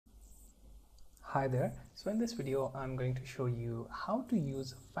Hi there. So in this video I'm going to show you how to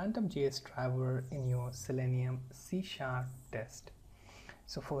use PhantomJS driver in your Selenium C# test.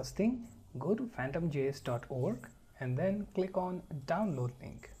 So first thing, go to phantomjs.org and then click on download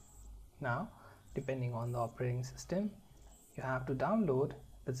link. Now depending on the operating system, you have to download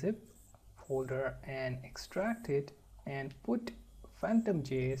the zip folder and extract it and put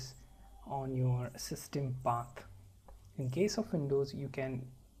PhantomJS on your system path. In case of Windows, you can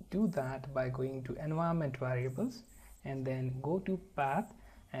do that by going to environment variables and then go to path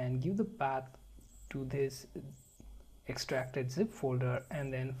and give the path to this extracted zip folder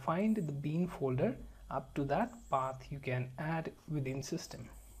and then find the bin folder. Up to that path you can add within system.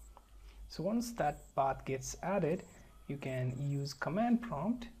 So once that path gets added, you can use command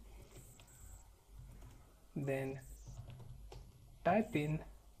prompt, then type in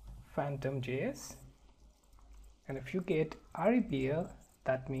PhantomJS, and if you get REPL,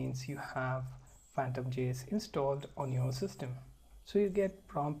 that means you have PhantomJS installed on your system. So you get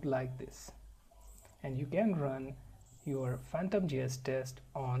prompt like this, and you can run your PhantomJS test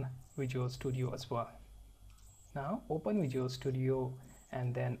on Visual Studio as well. Now open Visual Studio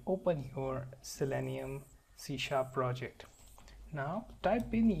and then open your Selenium C# project. Now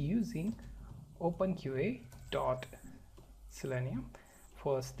type in using openqa.selenium,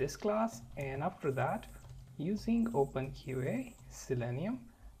 first this class, and after that using openqa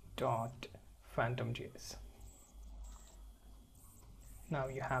selenium.phantomjs. Now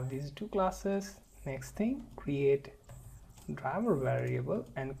you have these two classes. Next thing, create driver variable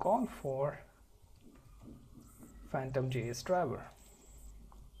and call for PhantomJS driver.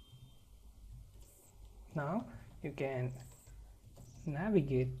 Now you can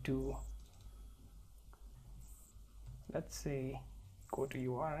navigate to, let's say, go to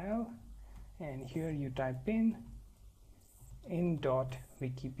URL, and here you type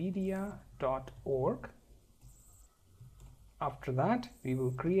in.wikipedia.org. After that, we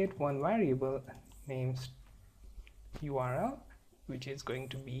will create one variable named URL, which is going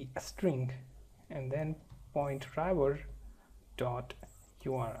to be a string, and then point driver.url,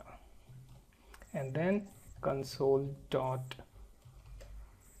 and then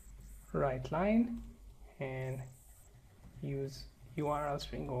console.writeLine and use URL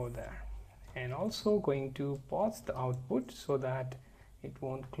string over there, and also going to pause the output so that it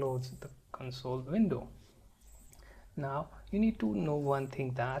won't close the console window. Now you need to know one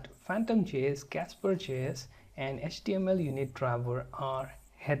thing, that PhantomJS, Casper.js and HTML unit driver are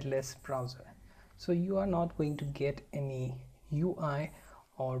headless browser, so you are not going to get any UI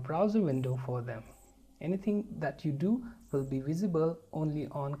or browser window for them. Anything that you do will be visible only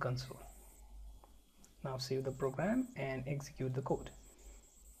on console. Now save the program and execute the code.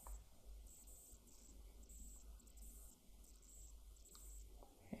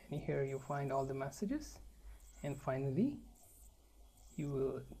 And here you find all the messages, and finally you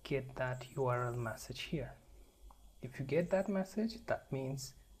will get that URL message here. If you get that message, that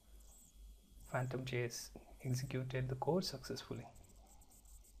means PhantomJS executed the code successfully.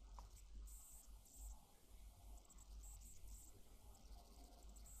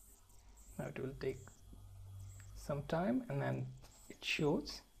 Now it will take some time, and then it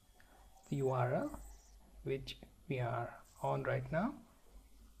shows the URL which we are on right now,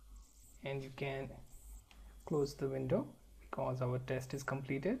 and you can close the window because our test is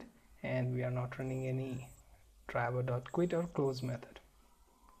completed and we are not running any driver.quit or close method.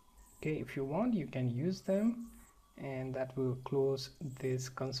 Okay, if you want, you can use them, and that will close this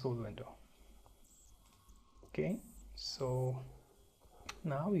console window. Okay, so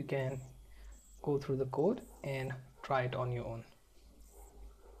now you can go through the code and try it on your own.